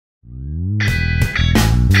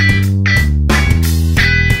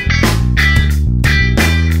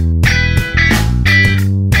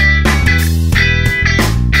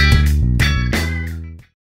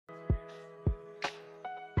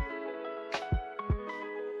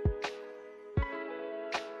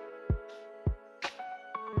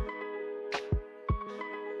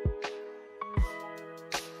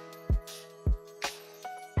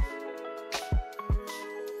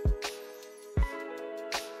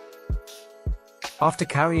After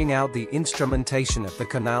carrying out the instrumentation of the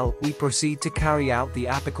canal, we proceed to carry out the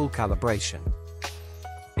apical calibration.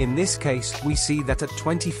 In this case, we see that at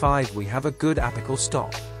 25 we have a good apical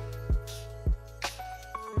stop.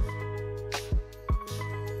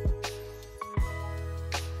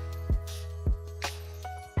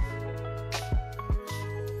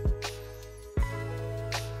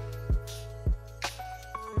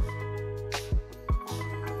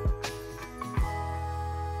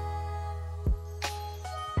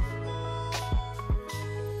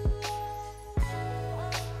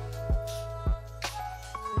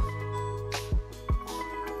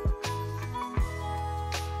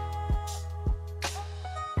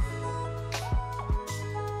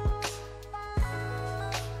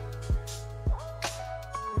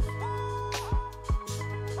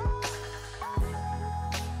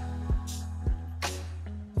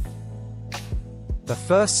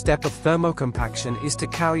 The first step of thermocompaction is to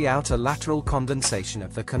carry out a lateral condensation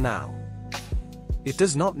of the canal. It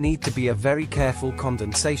does not need to be a very careful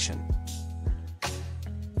condensation.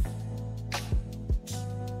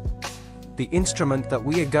 The instrument that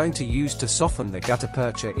we are going to use to soften the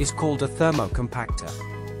gutta-percha is called a thermocompactor.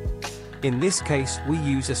 In this case, we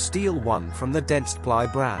use a steel one from the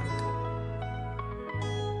Dentsply brand.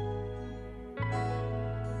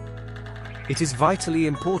 It is vitally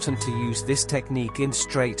important to use this technique in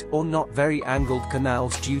straight or not very angled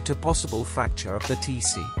canals due to possible fracture of the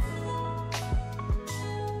TC.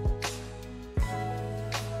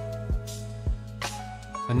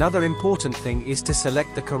 Another important thing is to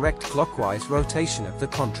select the correct clockwise rotation of the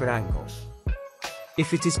contra angle.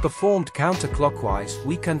 If it is performed counterclockwise,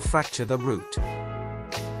 we can fracture the root.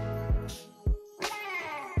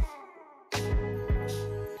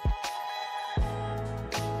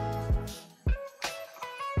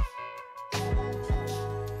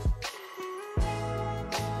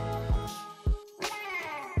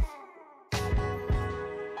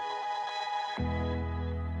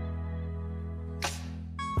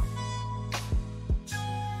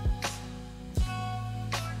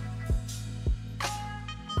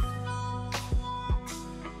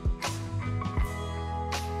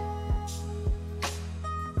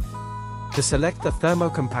 To select the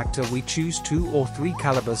thermocompactor, we choose 2 or 3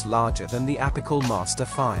 calibers larger than the apical master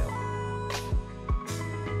file.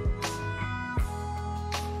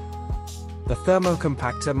 The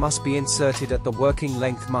thermocompactor must be inserted at the working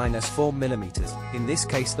length -4 mm. In this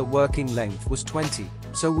case the working length was 20,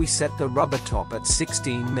 so we set the rubber top at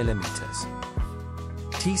 16 mm.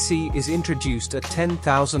 TC is introduced at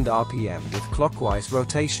 10,000 RPM with clockwise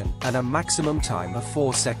rotation and a maximum time of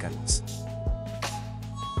 4 seconds.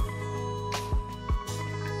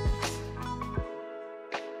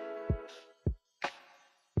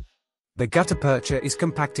 The gutta-percha is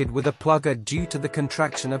compacted with a plugger due to the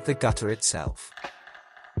contraction of the gutter itself.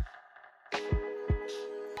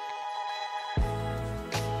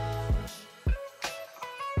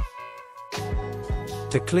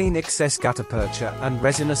 To clean excess gutta-percha and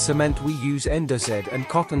resinous cement, we use Endo-Z and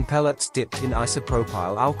cotton pellets dipped in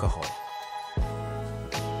isopropyl alcohol.